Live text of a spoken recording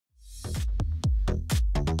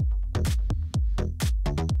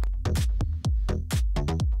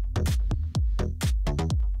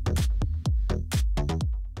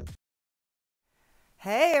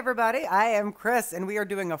Hey everybody, I am Chris and we are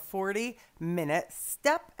doing a 40-minute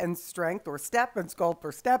step and strength or step and sculpt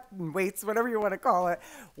or step and weights, whatever you want to call it,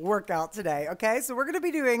 workout today. Okay, so we're going to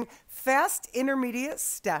be doing fast intermediate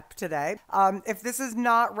step today. If this is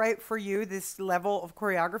not right for you, this level of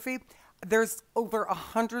choreography, there's over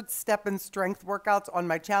 100 step and strength workouts on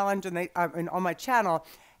my challenge and on my channel.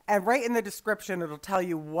 And right in the description, it'll tell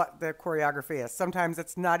you what the choreography is. Sometimes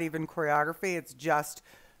it's not even choreography, it's just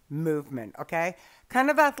movement, okay? Kind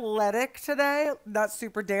of athletic today, not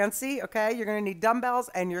super dancey, okay? You're gonna need dumbbells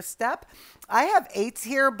and your step. I have 8s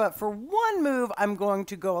here, but for one move, I'm going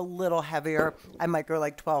to go a little heavier. I might go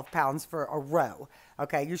like 12 pounds for a row,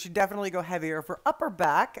 okay? You should definitely go heavier for upper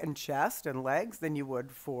back and chest and legs than you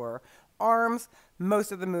would for arms.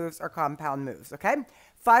 Most of the moves are compound moves, okay?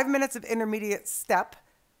 5 minutes of intermediate step,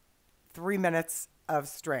 3 minutes of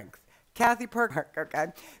strength. Kathy Perk, okay.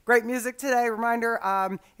 Great music today. Reminder,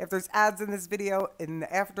 if there's ads in this video in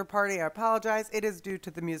the after party, I apologize. It is due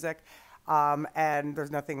to the music, and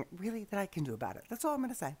there's nothing really that I can do about it. That's all I'm going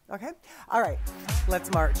to say, okay? All right,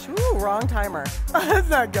 let's march. Ooh, wrong timer. That's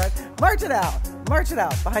not good. March it out. March it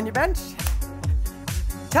out. Behind your bench.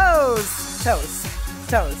 Toes, toes,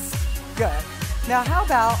 toes. Good. Now, how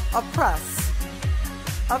about a press?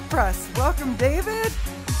 A press. Welcome, David.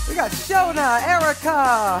 We got Shona,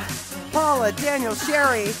 Erica, Paula, Daniel,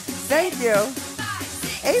 Sherry. Thank you.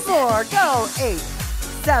 8 more. Go. 8,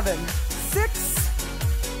 7, 6,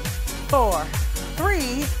 4,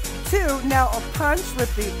 3, 2. Now a punch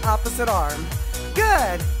with the opposite arm.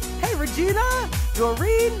 Good. Hey, Regina,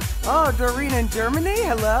 Doreen. Oh, Doreen in Germany.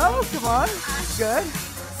 Hello. Come on. Good.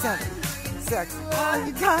 7, 6. Oh,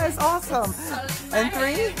 you guys, awesome. And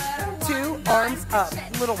 3, 2, arms up.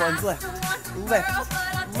 Little ones lift. Lift.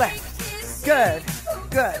 Lift. Good.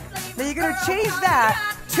 Good. Now you're going to change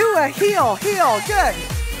that to a heel. Heel. Good.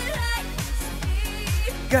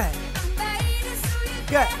 Good.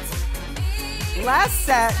 Good. Last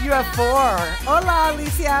set, you have 4. Hola,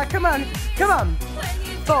 Alicia. Come on. Come on.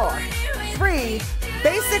 4, 3.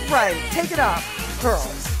 Basic right. Take it up. Curl.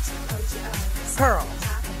 Curl.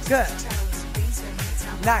 Good.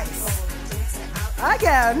 Nice.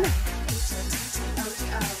 Again.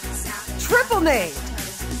 Triple knee.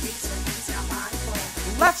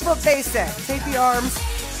 Left foot basic. Take the arms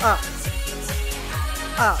up.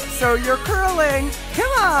 Up. So you're curling.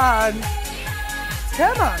 Come on.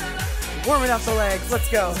 Come on. Warming up the legs. Let's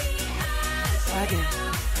go. Again.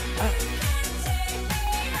 Up.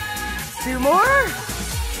 2 more.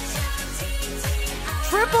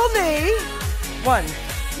 Triple knee. 1,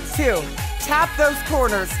 2. Tap those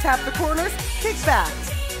corners. Tap the corners. Kick back.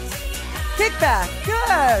 Kick back.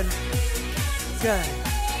 Good. Good.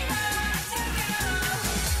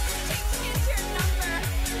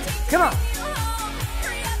 Come on.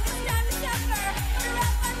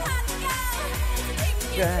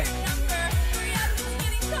 Good.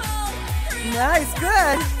 Nice,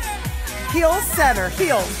 good. Heel center,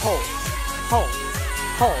 heel, hold, hold,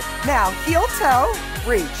 hold. Now, heel toe,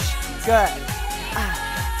 reach. Good.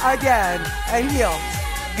 Again, and heel.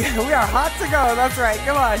 We are hot to go, that's right,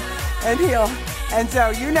 come on. And heel, and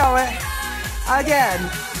toe, you know it. Again,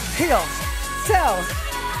 heel, toe.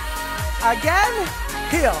 Again,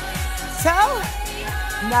 heel. Toe.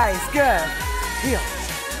 Nice, good. Heel,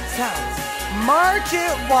 toe. March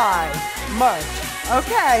it wide. March.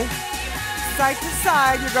 Okay. Side to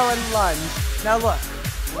side, you're going lunge. Now look,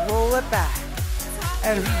 roll it back.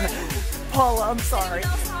 And Paula, I'm sorry.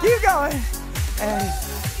 Keep going.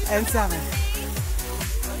 And 7,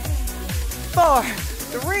 4,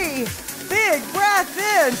 3, big breath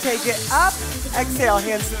in. Take it up. Exhale,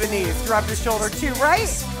 hands to the knees. Drop your shoulder 2 right,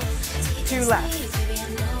 2 left.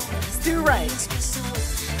 2 right,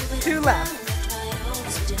 2 left,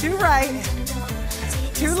 2 right,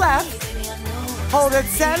 2 left. Hold it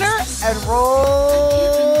center and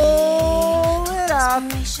roll it up.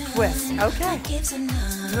 Twist. Okay.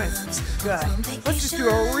 Twist. Good. Let's just do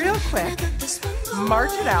a real quick.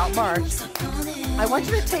 March it out. March. I want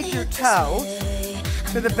you to take your toe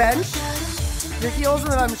to the bench. Your heels,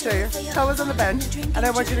 and then I'm going to show you. Toe is on the bench. And I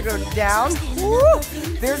want you to go down. Woo!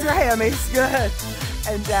 There's your hammies. Good.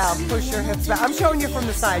 And down. Push your hips back. I'm showing you from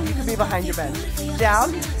the side. You can be behind your bench.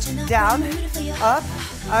 Down. Down. Up.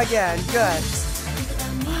 Again. Good.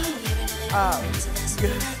 Up.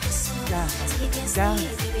 Good. Down. Down.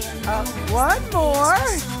 Up. 1 more.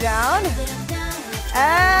 Down.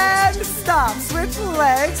 And stop. Switch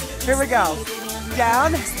legs. Here we go.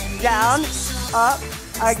 Down. Down. Up.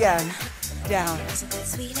 Again. Down.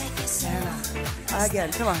 And up.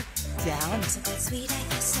 Again. Come on. Down.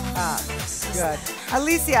 Up. Good.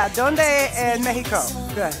 Alicia, ¿dónde en Mexico?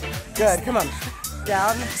 Good. Good. Come on.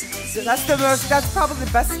 down. That's probably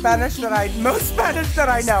the most Spanish that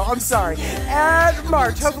I know. I'm sorry. And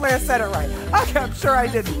march. Hopefully I said it right. Okay, I'm sure I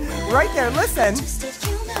didn't. Right there, listen.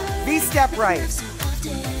 V-step right.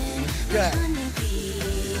 Good.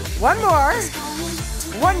 One more.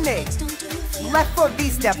 One knee. Left foot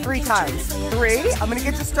V-step 3 times. 3. I'm going to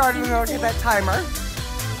get you started and then I'll get that timer.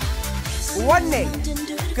 One knee.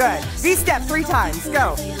 Good. V-step 3 times.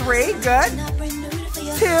 Go. 3. Good.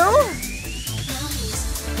 2.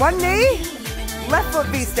 One knee, left foot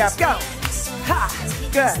V-step, go. Ha,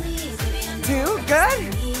 good. 2,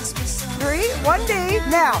 good. 3, one knee.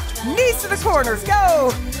 Now, knees to the corners,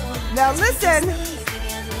 go. Now listen,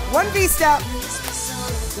 1 V-step,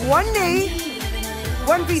 1 knee,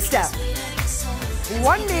 1 V-step.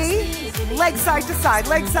 1 knee, leg side to side,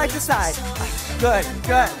 leg side to side. Good,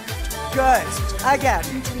 good, good. Again,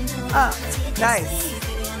 up, nice.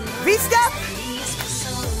 V-step,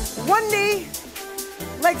 1 knee,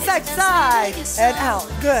 leg side to side, and out.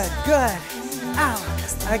 Good, good. Out.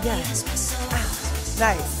 Again. Out.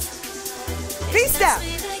 Nice. V-step.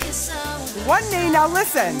 1 knee. Now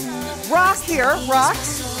listen. Rock here. Rock.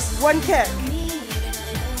 1 kick.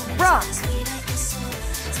 Rock.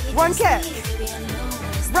 1 kick.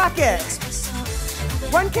 Rock it.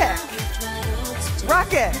 1 kick.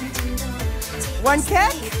 Rock it. 1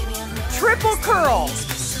 kick. Triple curl.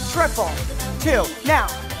 Triple. 2. Now,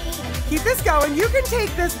 keep this going. You can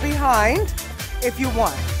take this behind if you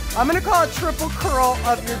want. I'm going to call it triple curl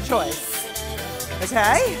of your choice.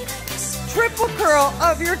 Okay? Triple curl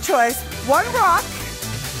of your choice. 1 rock,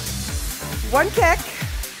 1 kick,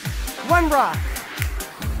 1 rock,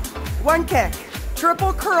 1 kick.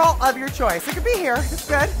 Triple curl of your choice. It could be here. It's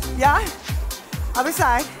good. Yeah? Other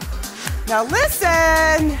side. Now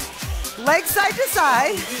listen. Leg side to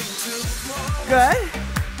side. Good.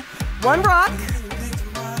 1 rock.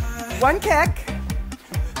 1 kick,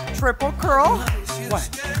 triple curl, 1,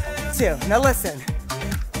 2. Now listen,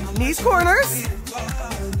 knees corners,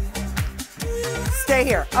 stay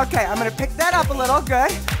here. Okay, I'm gonna pick that up a little,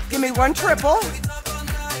 good. Give me 1 triple,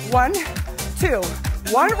 1, 2.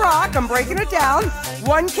 1 rock, I'm breaking it down,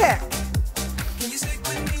 1 kick.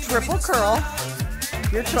 Triple curl,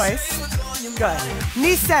 your choice, good.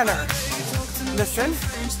 Knee center, listen,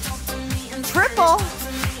 triple,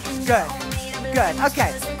 good. Good,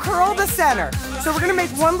 okay, curl the center. So we're gonna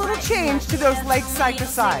make one little change to those legs side to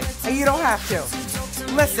side. And you don't have to.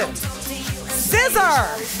 Listen, scissor,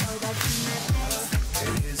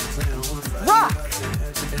 rock,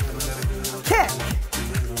 kick,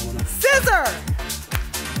 scissor,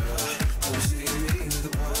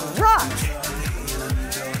 rock,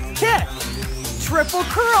 kick, triple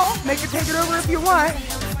curl. Make it take it over if you want.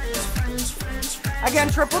 Again,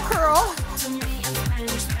 triple curl.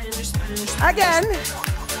 Again.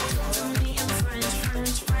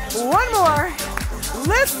 1 more.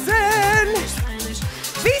 Listen.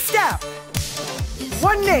 V-step.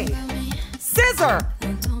 1 knee. Scissor.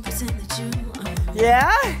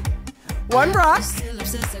 Yeah. 1 rock.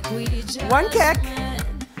 1 kick.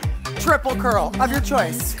 Triple curl of your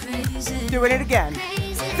choice. Doing it again.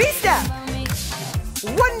 V-step.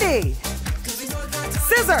 1 knee.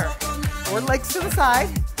 Scissor. 4 legs to the side.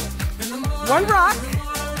 1 rock.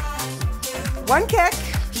 1 kick,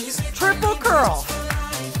 triple curl.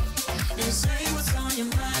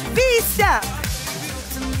 V-step.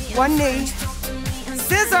 1 knee,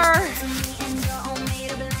 scissor.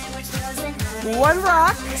 1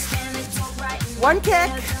 rock, 1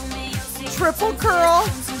 kick, triple curl.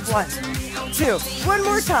 1, 2. 1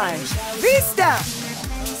 more time. V-step.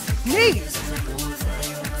 Knee,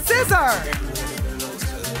 scissor.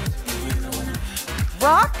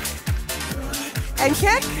 Rock and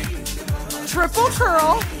kick. Triple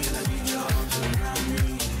curl,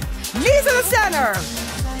 knees in the center.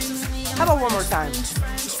 How about 1 more time?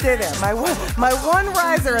 Stay there. My one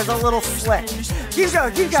riser is a little slick. Keep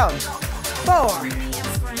going, keep going. 4,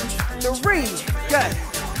 3, good.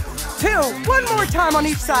 2, 1 more time on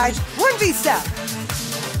each side. 1 V-step.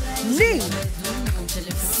 Knee,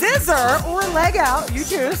 scissor or leg out, you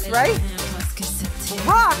choose, right?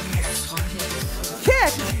 Rock,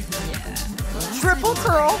 kick, triple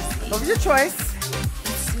curl of your choice.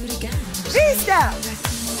 V-step.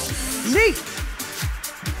 Knee.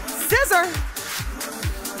 Scissor.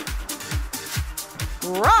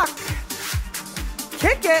 Rock.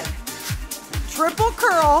 Kick it. Triple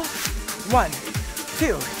curl. 1,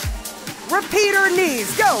 2. Repeater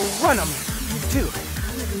knees. Go. Run them. 2,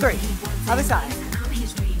 3. Other side.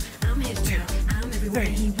 2,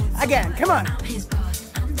 3. Again. Come on.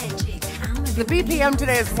 The BPM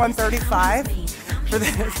today is 135 for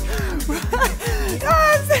this.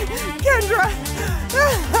 Kendra.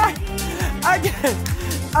 Again.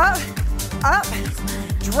 Up, up.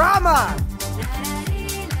 Drama.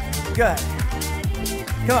 Good.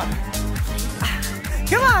 Come on.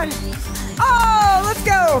 Come on. Oh, let's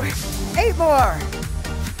go. 8 more.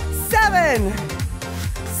 7,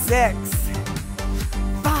 6,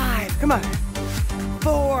 5. Come on.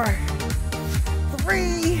 4,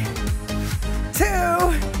 3,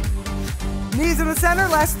 2. Knees in the center.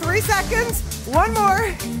 Last 3 seconds. 1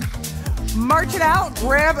 more. March it out.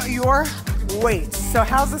 Grab your weights. So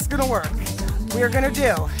how's this gonna work? We are gonna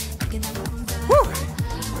do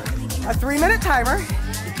a 3-minute timer.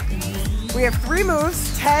 We have 3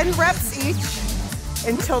 moves, 10 reps each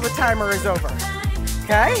until the timer is over.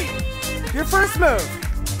 Okay? Your first move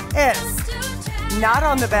is not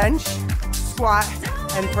on the bench, squat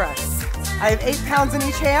and press. I have 8 pounds in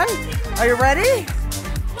each hand. Are you ready?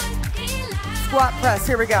 Squat press.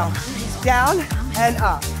 Here we go. Down and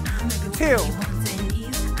up. 2,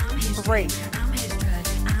 3,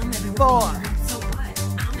 4,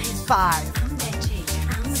 5,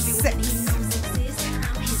 6,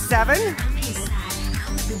 7,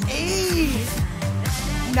 8,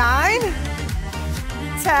 9,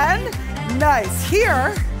 10. Nice.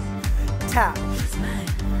 Here, tap.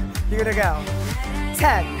 You're gonna go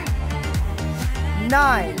 10,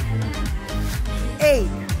 9, 8,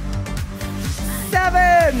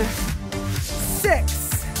 7, 6,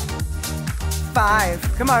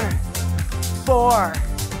 5. Come on. 4,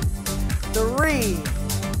 3,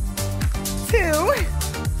 2,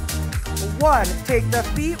 1. Take the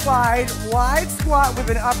feet wide, wide squat with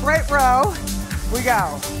an upright row. We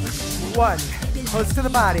go. 1, close to the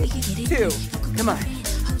body. 2, come on.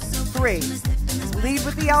 3, lead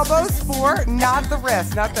with the elbows. 4, not the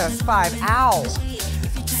wrist, not this. 5, ow.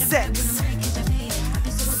 6,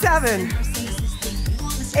 7,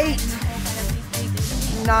 8,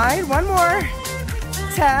 9, 1 more.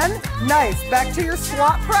 10, nice. Back to your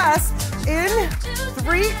squat press. In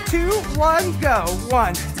 3, 2, 1, go.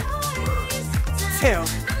 1, 2,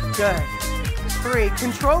 good. 3,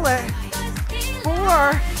 control it.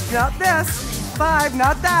 4, not this. 5,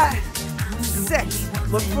 not that. 6,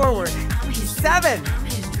 look forward. 7,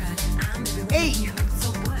 8,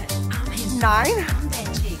 9,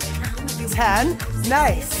 10,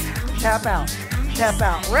 nice. Tap out, tap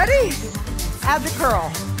out. Ready? Add the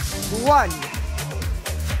curl. 1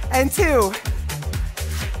 and 2,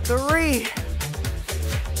 3,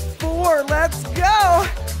 4, let's go.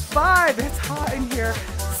 5, it's hot in here.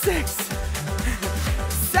 6,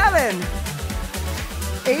 7,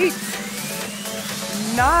 8,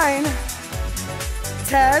 9,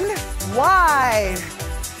 10, wide.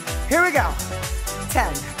 Here we go.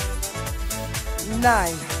 10,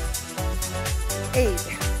 9, 8,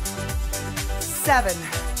 7,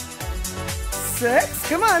 6,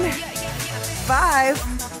 come on. 5,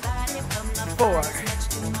 4,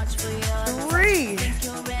 3,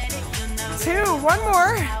 2, 1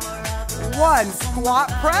 more. 1, squat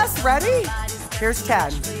press, ready? Here's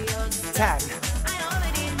 10, 10,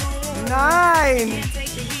 9,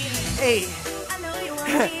 8,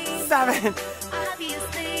 7,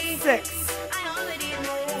 6,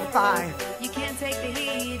 5,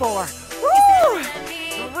 4, woo!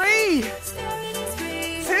 3,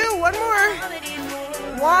 2, 1 more.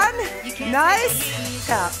 1, nice.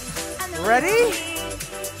 Tap. Ready?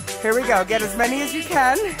 Here we go. Get as many as you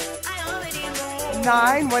can.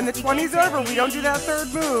 9, when the 20's over, we don't do that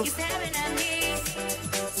third move.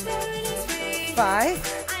 5,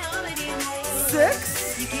 6,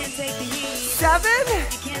 7,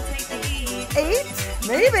 8,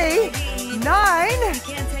 maybe. 9,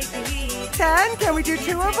 10. Can we do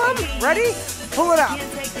 2 of them? Ready? Pull it up.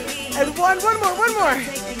 And 1 more.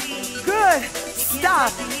 Good.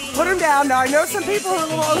 Stop. Put them down. Now, I know some people who are a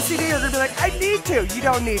little OCD are going to be like, I need to. You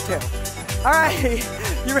don't need to. All right.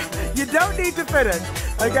 You don't need to finish.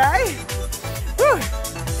 Okay? Whew.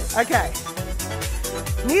 Okay.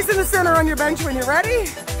 Knees in the center on your bench when you're ready.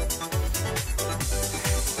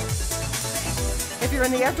 If you're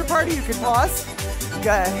in the after party, you can pause.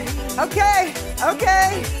 Good. Okay.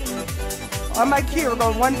 On my cue, we're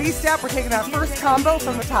going 1 V-step. We're taking that first combo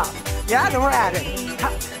from the top. Yeah, then we're adding.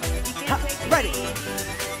 Ha, ha, ready.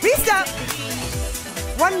 V-step.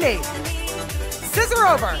 1 knee. Scissor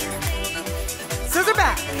over. Scissor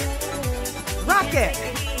back. Rock it.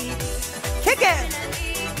 Kick it.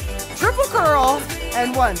 Triple curl.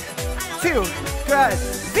 And 1, 2. Good.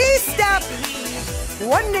 V-step.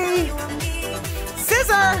 1 knee.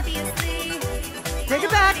 Scissor. Take it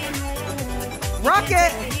back. Rock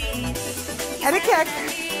it. And a kick.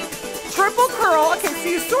 Triple curl. Okay, so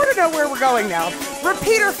you sort of know where we're going now.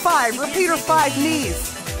 Repeater 5 knees.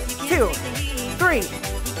 2, 3,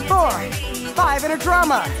 4, 5, and a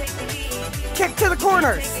drama. Kick to the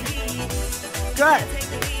corners. Good.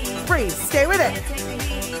 3, stay with it.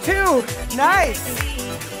 2, nice.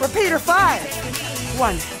 Repeater 5.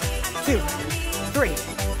 1, 2, 3,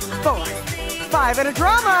 4, 5, and a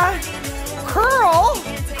drama. Curl,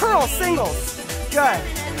 curl singles. Good.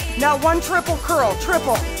 Now 1 triple curl,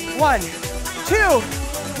 triple. 1,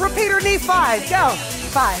 2, repeater knee 5. Go.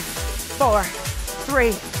 5, 4,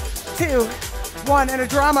 3, 2, 1, and a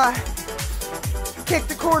drama. Kick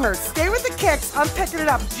the corners. Stay with the kicks. I'm picking it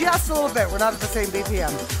up just a little bit. We're not at the same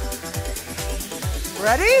BPM.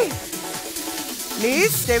 Ready?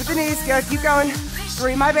 Knees. Stay with the knees. Good. Keep going.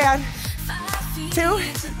 3, my bad. 2,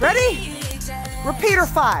 ready? Repeater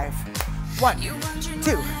 5. 1,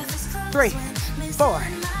 2, 3, 4,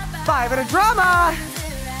 5, and a drama.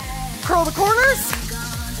 Curl the corners.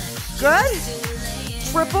 Good.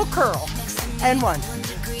 Triple curl. And 1,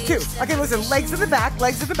 2. Okay, listen, legs in the back,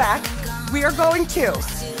 legs in the back. We are going to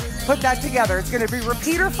put that together. It's going to be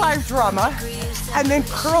repeater 5 drama and then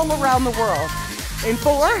curl around the world. In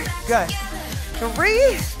 4, good.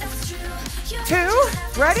 3,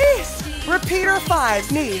 2, ready? Repeater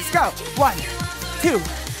 5, knees, go. 1, 2,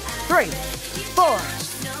 3, 4,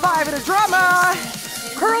 5, and a drama.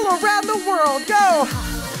 Curl around the world, go.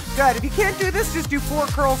 Good, if you can't do this, just do 4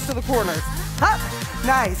 curls to the corners. Up,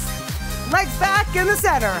 nice. Legs back in the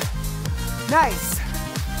center. Nice.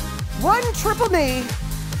 1 triple knee.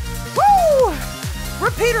 Woo!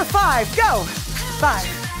 Repeater 5, go. 5,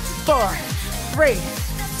 4, 3,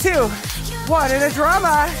 2, 1, and a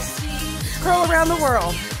drama. Curl around the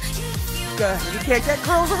world. Good. You can't get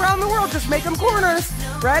curls around the world, just make them corners.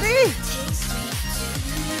 Ready?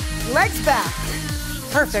 Legs back.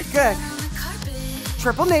 Perfect, good.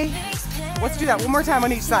 Triple knee. Let's do that one more time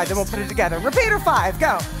on each side, then we'll put it together. Repeater 5,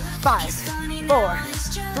 go. 5, 4,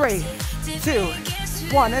 3, 2,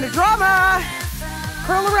 1, and a drama.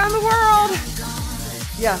 Curl around the world.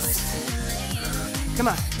 Yes. Come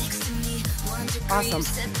on. Awesome.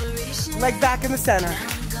 Leg back in the center.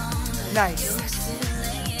 Nice.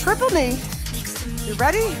 Triple knee. You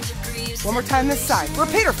ready? One more time this side.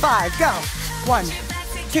 Repeater 5, go. 1,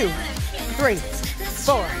 2, 3,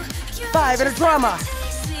 4, 5, and a drama.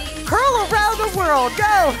 Curl around the world,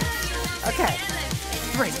 go. Okay.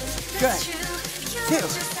 3, good.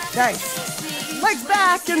 2, nice. Legs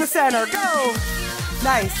back in the center, go.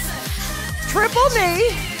 Nice. Triple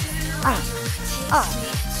knee.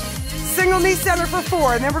 Single knee center for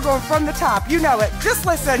 4, and then we're going from the top. You know it. Just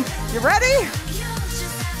listen. You ready?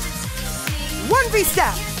 1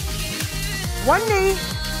 V-step. 1 knee.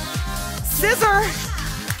 Scissor.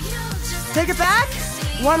 Take it back.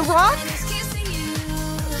 1 rock.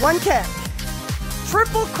 1 kick.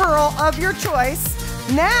 Triple curl of your choice.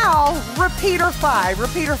 Now, repeater 5.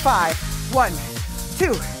 Repeater 5. 1,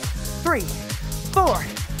 2, 3, 4,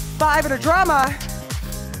 5, and a drama.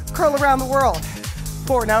 Curl around the world.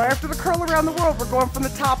 4. Now, after the curl around the world, we're going from the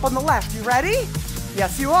top on the left. You ready?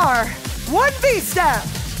 Yes, you are. 1 V-step.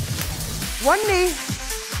 1 knee.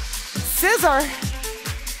 Scissor.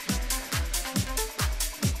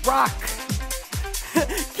 Rock.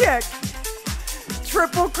 Kick.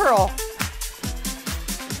 Triple curl.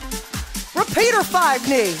 Repeater 5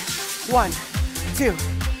 knee. 1, 2,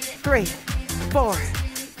 3, 4,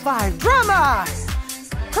 5. Drama.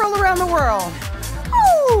 Curl around the world.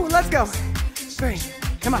 Woo! Let's go. 3.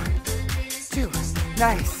 Come on. 2.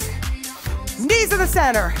 Nice. Knees in the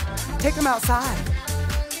center. Take them outside.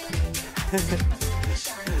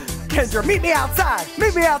 Kendra, meet me outside.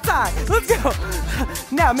 Meet me outside. Let's go.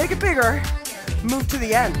 Now make it bigger. Move to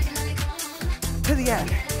the end. To the end.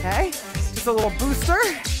 Okay? Just a little booster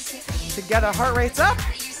to get our heart rates up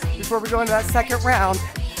before we go into that second round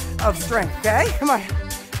of strength. Okay? Come on.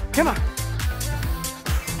 Come on.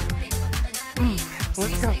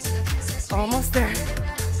 Let's go. Almost there.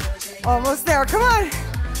 Almost there. Come on.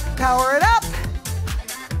 Power it up.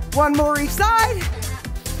 1 more each side.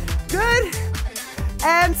 Good.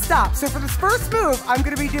 And stop. So for this first move, I'm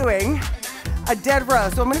going to be doing a dead row.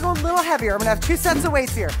 So I'm going to go a little heavier. I'm going to have 2 sets of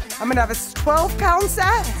weights here. I'm going to have a 12-pound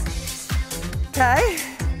set. Okay?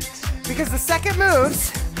 Because the second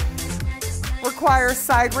moves require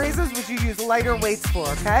side raises, which you use lighter weights for,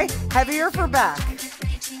 okay? Heavier for back.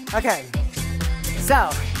 Okay. So,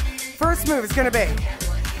 first move is going to be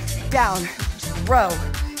down, row,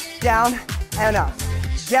 down, and up.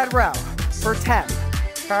 Dead row for 10.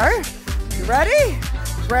 Okay? You ready?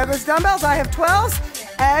 Grab those dumbbells. I have 12s.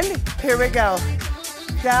 And here we go.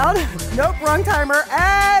 Down. Nope, wrong timer.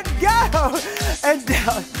 And go. And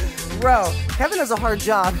down. Row. Kevin has a hard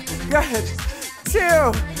job. Good. 2.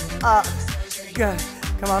 Up. Good.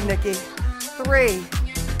 Come on, Nikki. 3,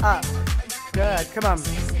 up. Good, come on.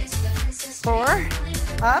 4,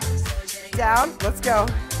 up, down, let's go.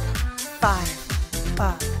 5,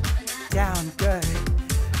 up, down, good.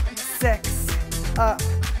 6, up,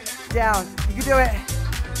 down. You can do it.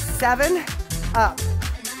 7, up,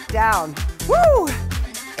 down. Woo!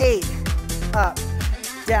 8, up,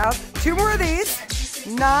 down. 2 more of these.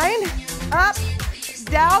 9, up,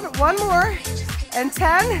 down. 1 more. And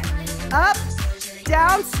 10, up,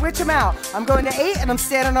 down. Switch them out. I'm going to 8 and I'm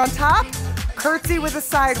standing on top. Curtsy with a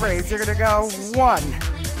side raise. You're gonna go 1,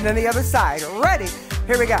 and then the other side. Ready?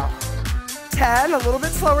 Here we go. 10, a little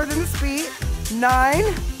bit slower than the speed.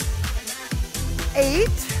 9, 8,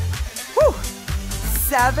 whew.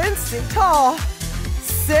 7, stay tall.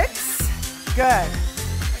 6, good.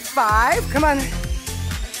 5, come on.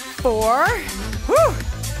 4, whew.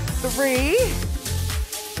 3,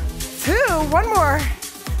 2, 1 more.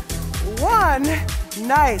 1,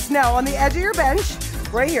 nice. Now on the edge of your bench,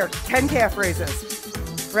 right here, 10 calf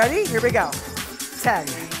raises. Ready? Here we go. 10,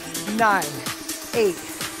 9, 8,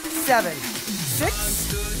 7,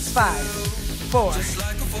 6, 5, 4,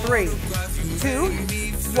 3, 2,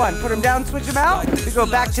 1. Put them down, switch them out. We go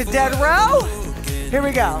back to dead row. Here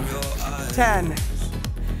we go. 10.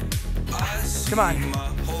 Come on.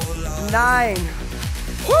 9.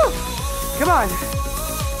 Woo! Come on.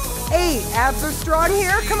 8. Abs are strong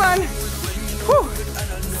here. Come on. Woo!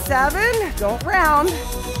 7. Don't round.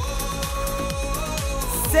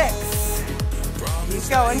 6. Keep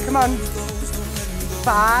going. Come on.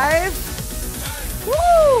 5.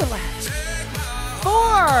 Woo!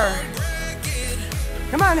 4.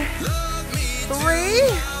 Come on. 3.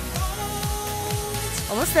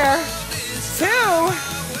 Almost there. 2.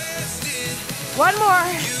 1 more.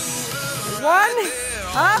 1.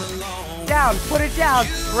 Up. Down. Put it down.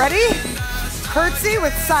 Ready? Curtsy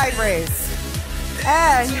with side raise.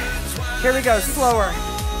 And here we go. Slower.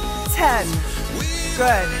 10.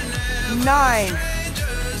 Good. 9.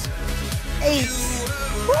 8.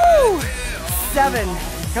 Woo! 7.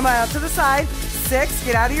 Come on, out to the side. 6.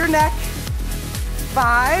 Get out of your neck.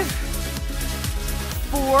 5.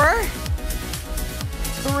 4.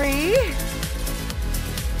 3.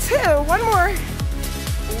 2. 1 more.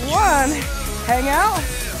 1. Hang out.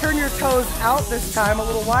 Turn your toes out this time a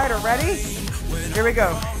little wider. Ready? Here we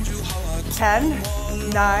go. 10,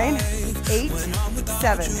 9, 8,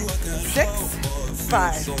 7, 6,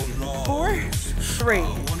 5, 4, 3,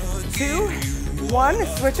 2, 1.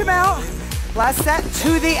 Switch them out. Last set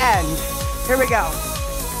to the end. Here we go.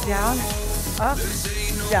 Down, up,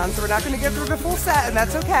 down. So we're not going to get through the full set, and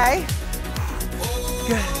that's okay.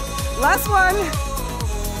 Good. Last one.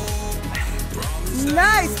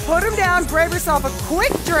 Nice. Put them down. Grab yourself a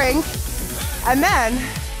quick drink, and then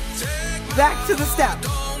back to the step.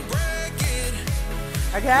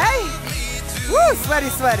 Okay? Woo, sweaty,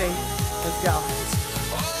 sweaty. Let's go.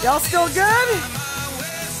 Y'all still good?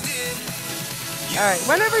 All right,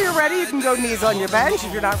 whenever you're ready, you can go knees on your bench.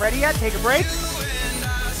 If you're not ready yet, take a break.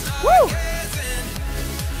 Woo!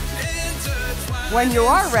 When you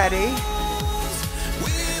are ready,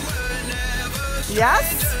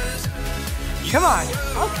 yes? Come on,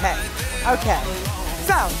 okay, okay.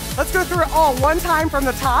 So, let's go through it all one time from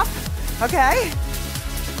the top, okay?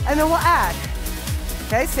 And then we'll add.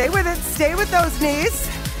 Okay, stay with it. Stay with those knees.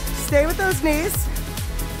 Stay with those knees.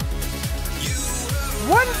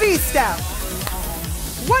 1 V-step.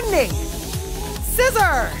 1 knee.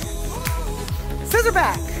 Scissor. Scissor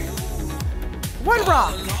back. 1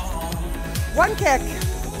 rock. 1 kick.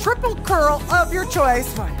 Triple curl of your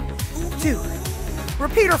choice. 1, 2.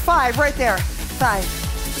 Repeater 5 right there. 5,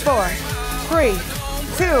 4, 3,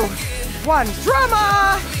 2, 1.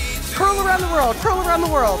 Drama. Curl around the world. Curl around the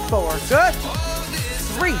world. 4. Good.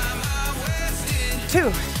 3,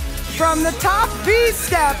 2, from the top,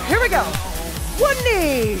 V-step. Here we go. 1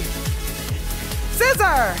 knee.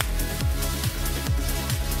 Scissor.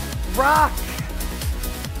 Rock.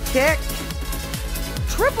 Kick.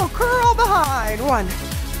 Triple curl behind. 1,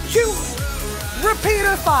 2.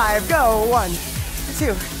 Repeater 5. Go. 1,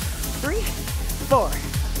 2, 3, 4,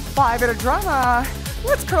 5. And a drama.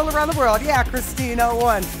 Let's curl around the world. Yeah, Christina.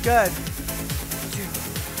 1. Good. 2.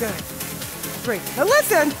 Good. 3. Now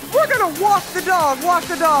listen, we're gonna walk the dog, walk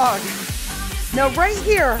the dog. Now right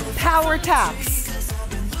here, power taps.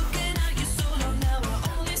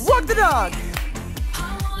 Walk the dog.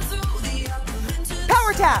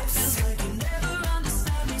 Power taps.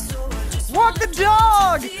 Walk the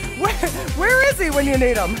dog. Where is he when you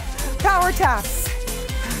need him? Power taps.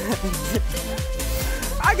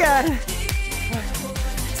 Again. 1,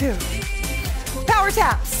 2. Power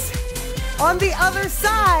taps. On the other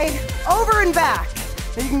side, over and back.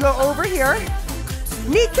 Then you can go over here.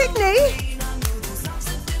 Knee, kick, knee.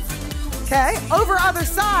 Okay, over other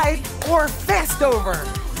side or fast over.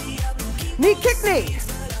 Knee, kick, knee.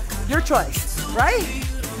 Your choice, right?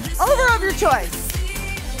 Over of your choice.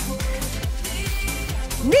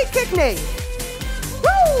 Knee, kick, knee.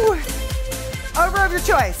 Woo! Over of your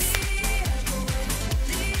choice.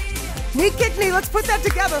 Knee, kick, knee. Let's put that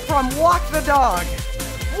together from walk the dog.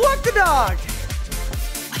 Walk the dog.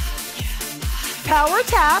 Power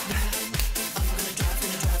tap.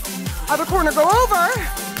 Other corner, go over.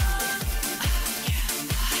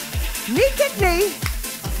 Knee, kick, knee.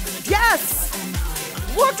 Yes.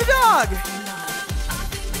 Walk the dog.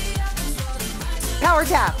 Power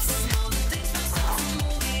taps.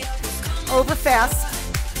 Over fast.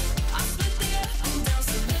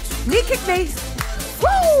 Knee, kick, knee.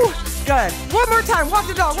 Woo! Good. One more time. Walk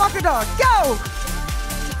the dog. Walk the dog. Go.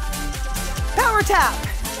 Power tap.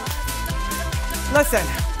 Listen.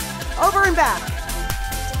 Over and back.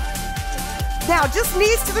 Now, just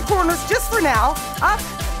knees to the corners, just for now. Up.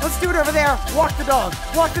 Let's do it over there. Walk the dog.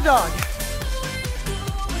 Walk the dog.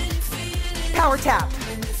 Power tap.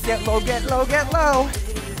 Get low, get low, get low.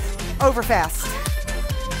 Over fast.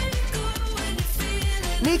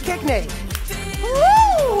 Knee, kick, knee.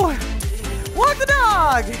 Woo! Walk the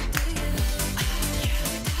dog.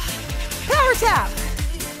 Power tap.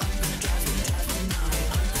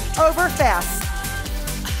 Over fast.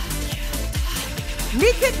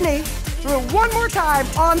 Knee, kick, knee. Do it one more time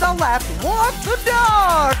on the left. Walk the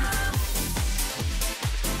dog.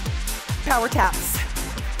 Power taps.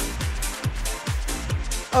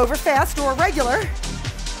 Over fast or regular.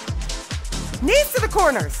 Knees to the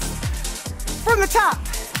corners. From the top.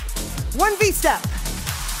 One V-step.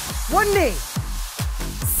 One knee.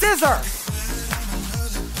 Scissor.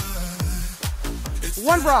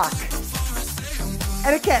 One rock.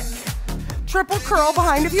 And a kick. Triple curl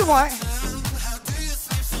behind if you want.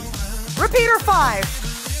 Repeater 5,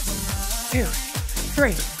 2,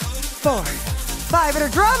 3, 4, 5. And a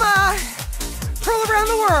drama. Curl around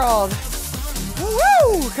the world.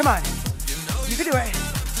 Woo! Come on. You can do it.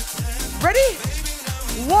 Ready?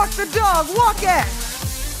 Walk the dog. Walk it.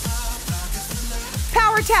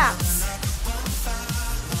 Power taps.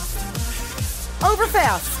 Over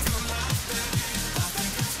fast.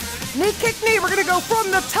 Knee, kick, knee. We're going to go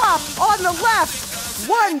from the top on the left.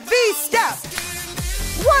 One V-step.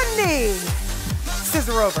 One knee.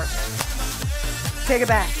 Scissor over. Take it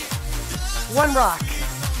back. One rock.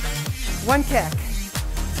 One kick.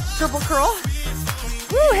 Triple curl.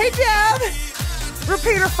 Woo, hey, jab.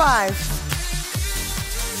 Repeater 5,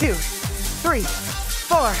 2, 3,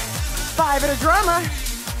 4, 5. And a drama.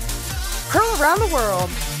 Curl around the world.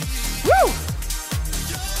 Woo!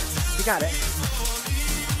 You got it.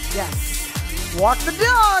 Yes. Walk the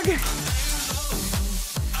dog.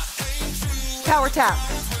 Power tap.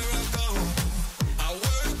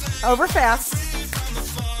 Over fast.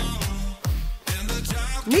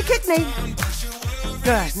 Knee, kick, knee.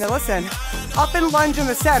 Good. Now listen. Up and lunge in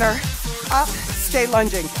the center. Up. Stay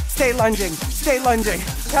lunging. Stay lunging. Stay lunging.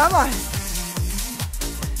 Come on.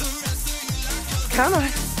 Come on.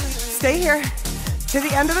 Stay here to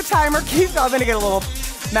the end of the timer. Keep going. I'm going to get a little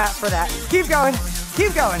mat for that. Keep going.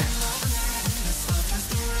 Keep going.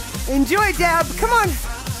 Enjoy, Deb. Come on.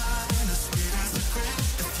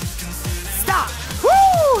 Stop.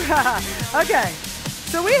 Woo! Okay.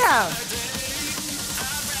 So we have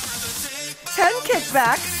 10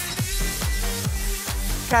 kickbacks.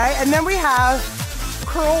 Okay. And then we have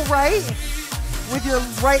curl right with your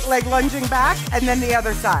right leg lunging back and then the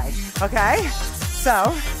other side. Okay.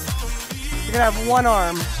 So you're going to have one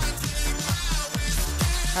arm.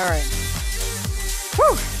 All right.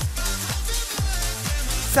 Whew.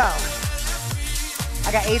 So,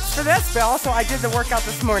 I got 8s for this, but also I did the workout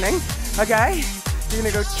this morning, okay? You're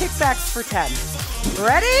gonna go kickbacks for 10.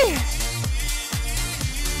 Ready?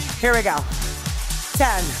 Here we go.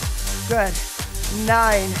 10, good.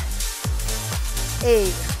 9,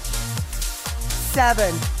 8,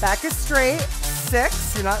 7, back is straight.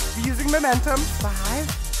 6, you're not using momentum. 5,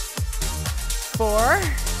 4,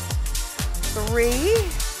 3,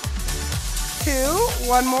 2,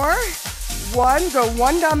 one more. 1, go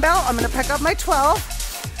 1 dumbbell. I'm gonna pick up my 12.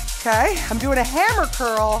 Okay, I'm doing a hammer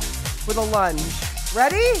curl with a lunge.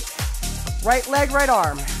 Ready? Right leg, right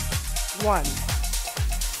arm. 1,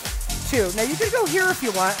 2. Now you can go here if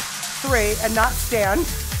you want. 3 and not stand.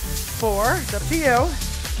 4, it's up to you.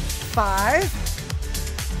 5,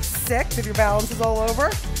 6, if your balance is all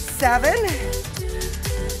over. 7,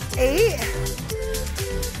 8,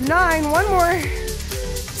 9, one more.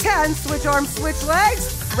 10, switch arms, switch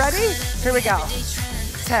legs. Ready? Here we go.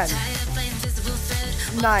 10,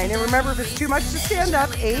 9. And remember, if it's too much to stand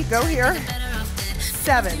up, 8, go here.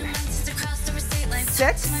 7,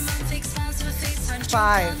 6,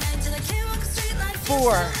 5,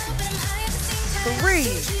 4, 3,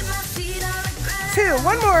 2,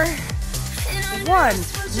 one more. 1.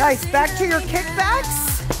 Nice. Back to your kickbacks.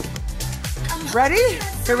 Ready?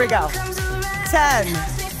 Here we go. 10,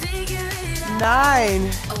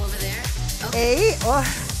 9, 8,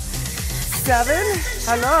 7,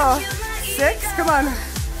 hello, 6, come on,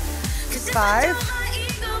 5,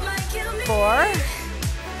 4,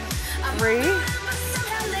 3,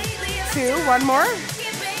 2, one more,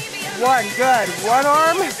 1, good, one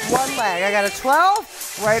arm, one leg. I got a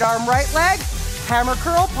 12, right arm, right leg, hammer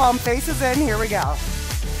curl, palm faces in, here we go.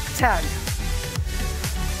 10,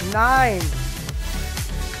 9,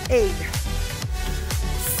 8,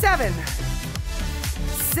 7,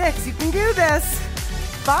 6, you can do this.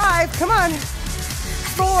 5, come on.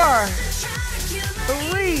 4,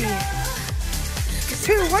 3,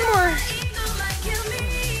 2, one more.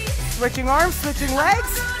 Switching arms, switching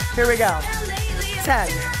legs. Here we go. 10,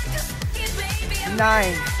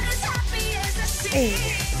 9, 8,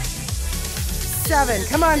 7,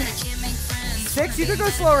 come on. 6, you could go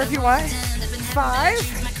slower if you want. 5,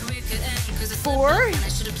 4,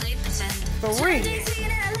 3,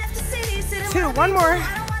 2, one more.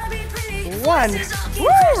 1. Woo,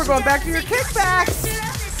 we're going back to your kickbacks.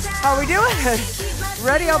 How we doing?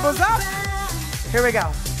 Ready, elbows up. Here we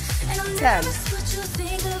go. 10,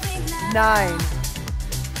 9,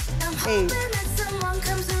 8,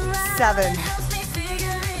 7,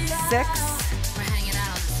 6,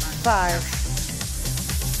 5,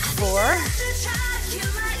 4,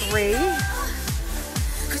 3,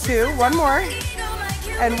 2, one more.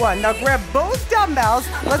 And 1. Now grab both dumbbells.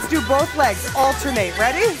 Let's do both legs. Alternate.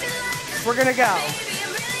 Ready? We're going to go.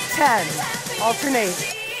 10. Alternate.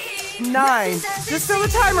 9. Just so the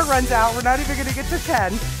timer runs out. We're not even going to get to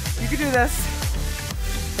 10. You can do this.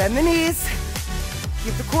 Bend the knees.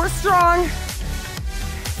 Keep the core strong.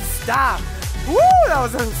 Stop. Woo! That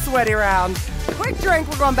was a sweaty round. Quick drink.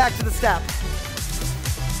 We're going back to the step.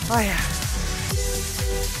 Oh, yeah.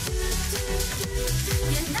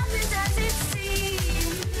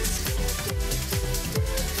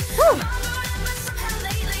 Woo.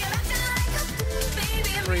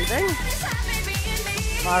 Breathing.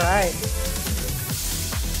 All right.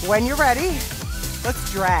 When you're ready,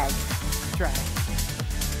 let's drag. Drag.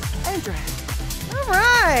 And drag. All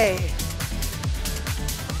right.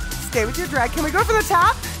 Stay with your drag. Can we go for the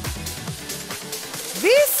top?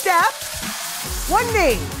 V-step. One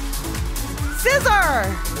knee.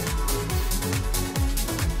 Scissor.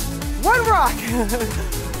 One rock.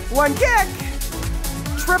 One kick.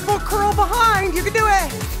 Triple curl behind. You can do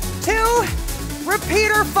it. 2.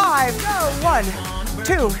 Repeater 5. Go. 1,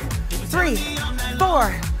 2, 3,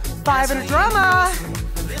 4, 5 and a drama.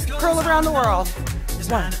 Curl around the world.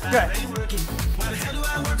 1. Good.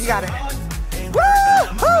 You got it.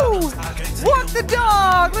 Woo-hoo! Walk the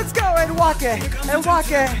dog. Let's go and walk it. And walk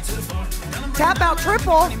it. Tap out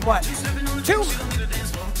triple. 1, 2.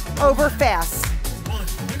 Over fast.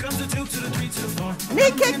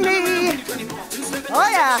 Knee kick knee. Oh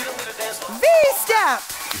yeah. V-step.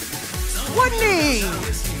 One knee.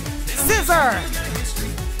 Scissor.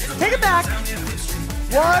 Take it back.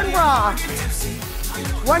 One rock.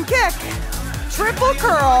 One kick. Triple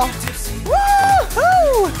curl.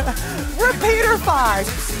 Woo-hoo! Repeater 5.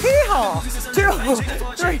 Hee-haw. 2,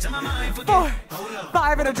 3, 4,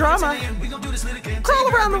 5 and a drama. Curl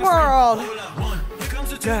around the world.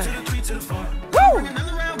 Good. Woo!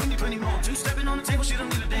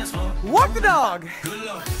 Walk the dog.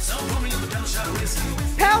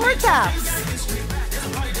 Power taps.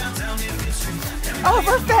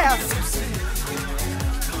 Over fast.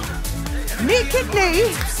 Knee kick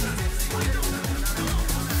knee.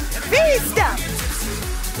 V-step.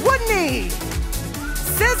 One knee.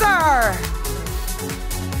 Scissor.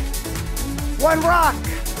 One rock.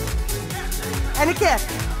 And a kick.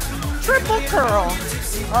 Triple curl.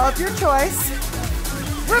 Of your choice.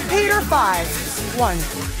 Repeater 5. 1,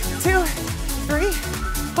 2, 3,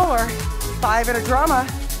 4, 5 and a drama.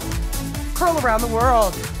 Curl around the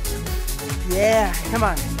world. Yeah, come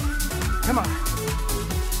on. Come on.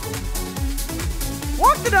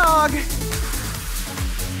 Walk the dog.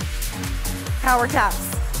 Power taps.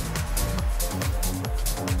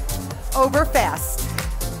 Over fast.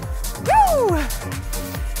 Woo!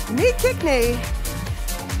 Knee kick knee.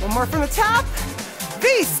 One more from the top.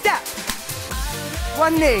 V-step.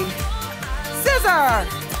 One knee. Scissor.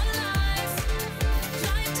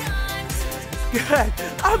 Good.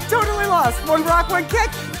 I'm totally lost. One rock, one kick.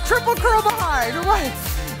 Triple curl behind. 1,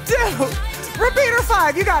 2. Repeater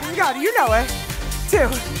 5. You got it. You got it. You know it. 2,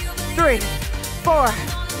 3, 4,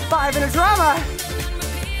 5 in a drama.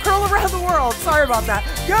 Curl around the world. Sorry about that.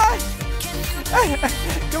 Good.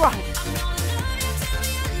 Come on.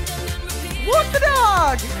 Walk the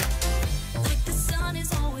dog.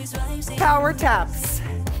 Power taps.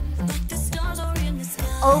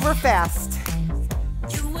 Over fast.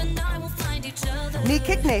 Knee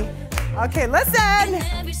kick knee. Okay, listen.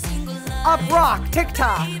 Up rock,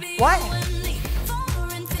 tick-tock. What?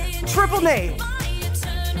 Triple knee.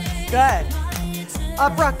 Good.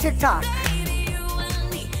 Up rock, tick-tock.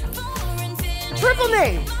 Triple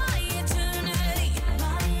knee.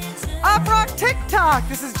 Up rock, tick-tock.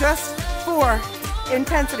 This is just for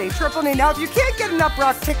intensity. Triple knee. Now, if you can't get an up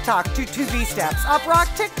rock, tick-tock, do 2 V steps. Up rock,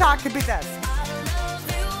 tick-tock could be this.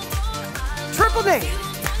 Triple knee.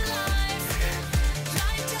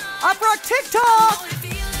 Up rock, tick-tock.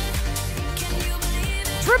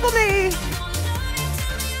 Triple knee.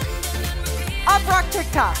 Up rock,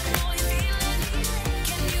 tick-tock.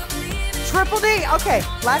 Triple knee. Okay,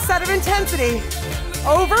 last set of intensity.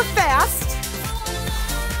 Over fast.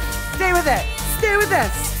 Stay with it. Stay with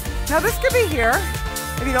this. Now this could be here.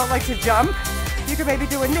 If you don't like to jump, you could maybe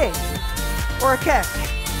do a knee or a kick.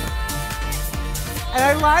 And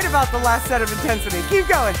I lied about the last set of intensity. Keep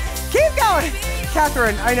going. Keep going.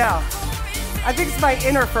 Catherine, I know. I think it's my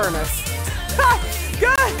inner furnace.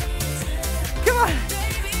 Good. Come on.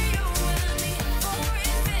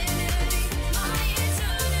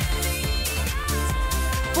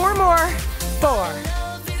 Four more. 4,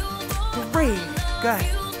 3. Good.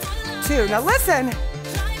 2. Now listen.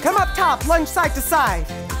 Come up top. Lunge side to side.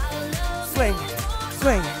 Swing.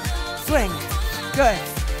 Swing. Swing. Good.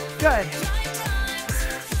 Good.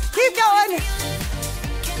 Keep going.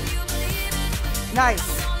 Nice.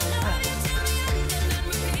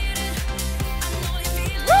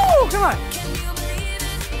 Woo! Come on.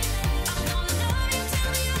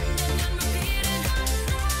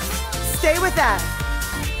 Stay with that.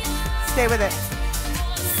 Stay with it.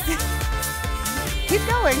 Keep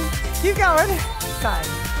going. Keep going. Side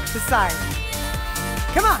to side.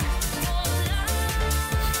 Come on.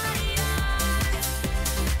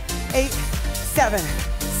 8, 7,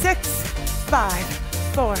 6, 5,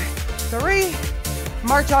 4, 3.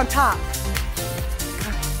 March on top.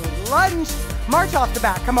 Lunge. March off the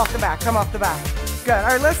back. Come off the back. Come off the back. Good. All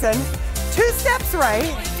right, listen. 2 steps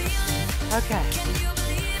right. Okay.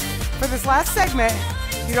 For this last segment,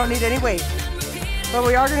 you don't need any weight. But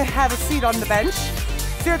we are going to have a seat on the bench.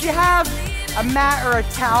 So if you have a mat or a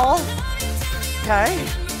towel, okay,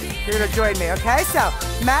 you're going to join me, okay? So,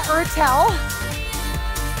 mat or a towel.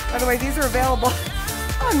 By the way, these are available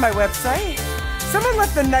on my website. Someone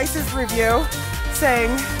left the nicest review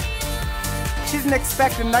saying she didn't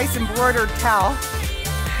expect a nice embroidered towel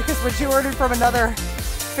because when she ordered from another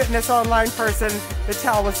fitness online person, the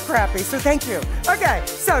towel was crappy. So thank you. Okay,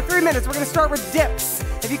 so 3 minutes. We're going to start with dips.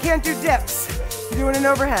 If you can't do dips, you're doing an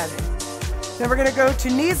overhead. Then we're going to go to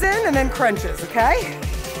knees in and then crunches, okay?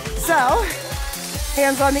 So,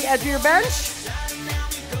 hands on the edge of your bench.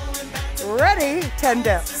 Ready? 10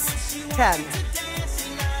 dips. 10.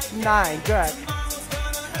 9. Good.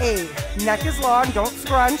 8. Neck is long. Don't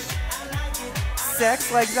scrunch.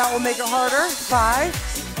 6. Legs out will make it harder. 5.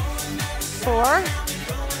 4.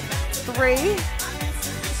 3.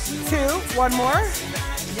 2. One more.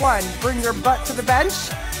 1. Bring your butt to the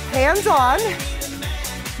bench. Hands on.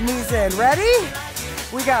 Knees in. Ready?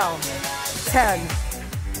 We go. 10.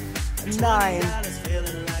 9.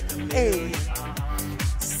 8.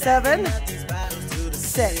 7.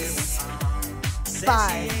 6.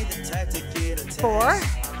 5. 4.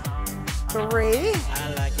 3.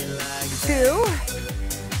 2.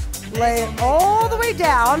 Lay it all the way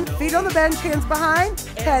down. Feet on the bench, hands behind.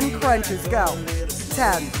 10 crunches. Go.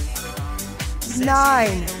 10.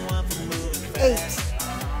 9. 8.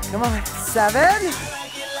 Come on. 7.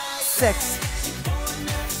 6.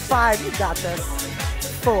 5. You got this.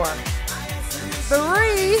 4.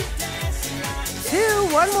 3. 2.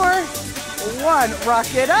 One more. 1.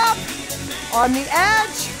 Rock it up. On the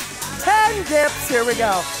edge. 10 dips. Here we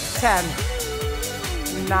go. 10.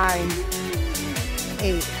 9.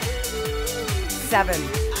 8. 7.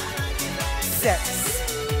 6.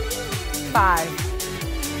 5.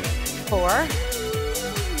 4.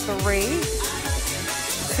 3.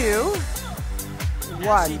 2.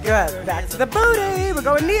 1. Good. Back to the booty. We're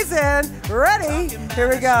going knees in. Ready? Here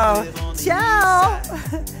we go. Ciao.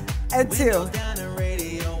 And 2.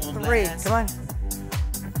 3. Come on.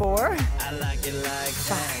 4.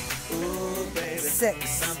 5. 6,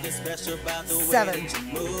 7,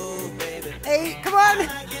 8, come on,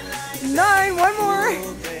 9, one more,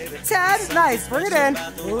 10, nice, bring it in,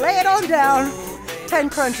 lay it on down, 10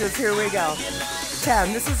 crunches, here we go,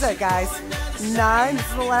 10, this is it guys, 9, this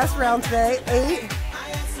is the last round today, 8,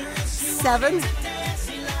 7, 6,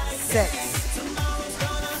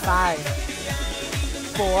 5,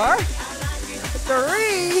 4,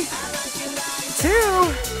 3,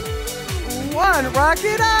 2, 1, rock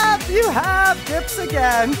it up, you have dips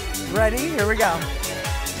again, ready, here we go,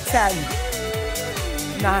 10,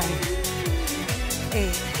 9,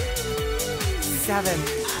 8, 7,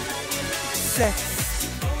 6,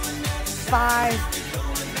 5,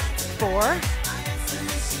 4,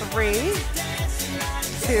 3,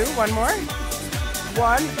 2, one more,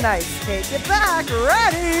 1, nice, take it back,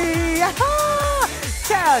 ready,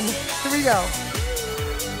 10, here we go,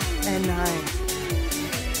 and 9,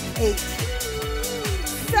 8,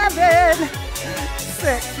 7,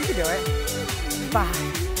 6, you can do it, 5,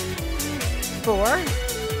 4,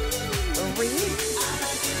 3,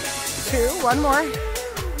 2, one more,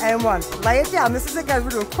 and 1. Lay it down. This is it, guys. We're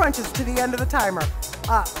doing crunches to the end of the timer.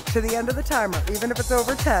 Up to the end of the timer, even if it's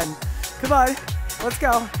over 10. Come on. Let's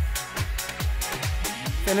go.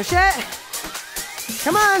 Finish it.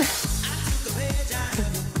 Come on.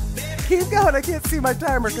 Keep going. I can't see my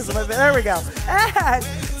timer because of my... There we go. And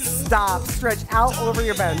stop. Stretch out over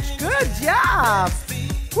your bench. Good job.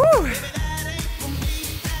 Woo.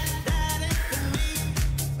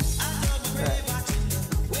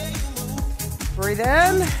 Breathe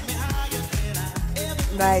in.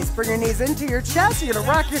 Nice. Bring your knees into your chest. You're going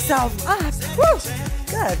to rock yourself up. Woo.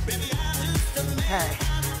 Good. Okay.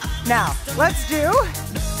 Now, let's do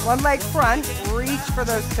one leg front. Reach for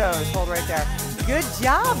those toes. Hold right there. Good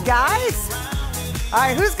job, guys. All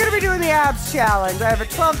right, who's going to be doing the abs challenge? I have a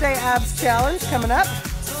 12-day abs challenge coming up,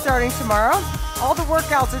 starting tomorrow. All the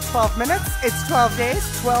workouts are 12 minutes. It's 12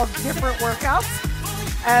 days, 12 different workouts.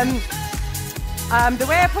 And the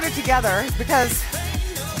way I put it together is because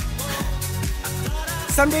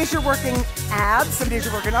some days you're working abs, some days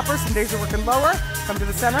you're working upper, some days you're working lower. Come to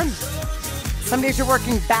the center. Some days you're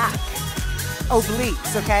working back,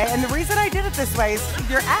 obliques, okay? And the reason I did it this way is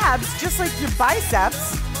your abs, just like your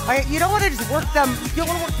biceps, you don't want to just work them, you don't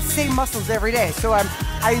want to work the same muscles every day. So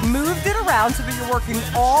I moved it around so that you're working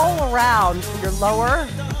all around your lower,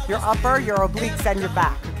 your upper, your obliques, and your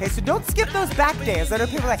back. Okay, so don't skip those back days. I know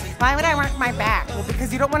people are like, why would I work my back? Well,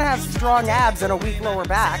 because you don't want to have strong abs and a weak lower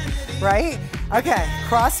back, right? Okay,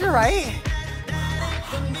 cross your right.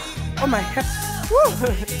 Oh my God. Woo.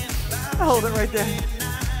 Hold it right there.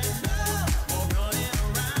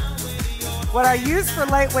 What I use for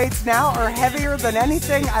light weights now are heavier than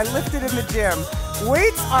anything I lifted in the gym.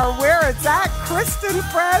 Weights are where it's at, Kristen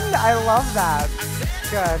friend. I love that.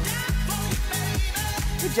 Good.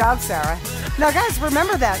 Good job, Sarah. Now, guys,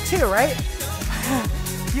 remember that too, right?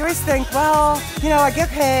 You always think, well, you know, I get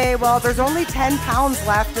paid. Well, there's only 10 pounds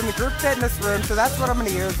left in the group fitness room, so that's what I'm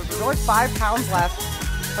going to use. There's only 5 pounds left,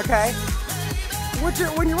 okay?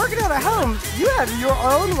 When you're working out at home, you have your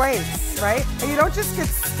own weights, right? And you don't just get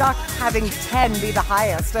stuck having 10 be the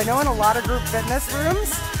highest. I know in a lot of group fitness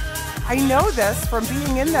rooms, I know this from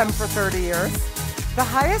being in them for 30 years, the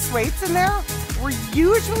highest weights in there were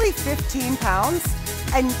usually 15 pounds.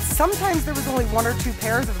 And sometimes there was only 1 or 2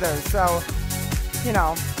 pairs of those. So, you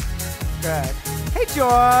know, good. Hey,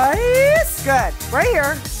 Joyce. Good. Right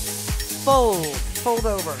here. Fold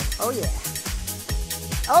over. Oh, yeah.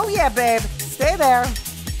 Oh, yeah, babe. Stay there.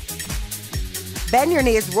 Bend your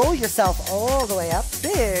knees. Roll yourself all the way up.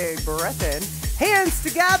 Big breath in. Hands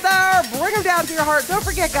together. Bring them down to your heart. Don't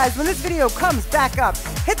forget, guys, when this video comes back up,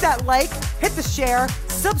 hit that like, hit the share,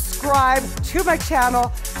 subscribe to my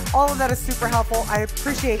channel. All of that is super helpful. I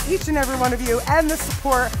appreciate each and every one of you and the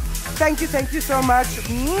support. Thank you so much.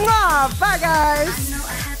 Mwah! Bye,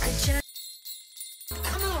 guys.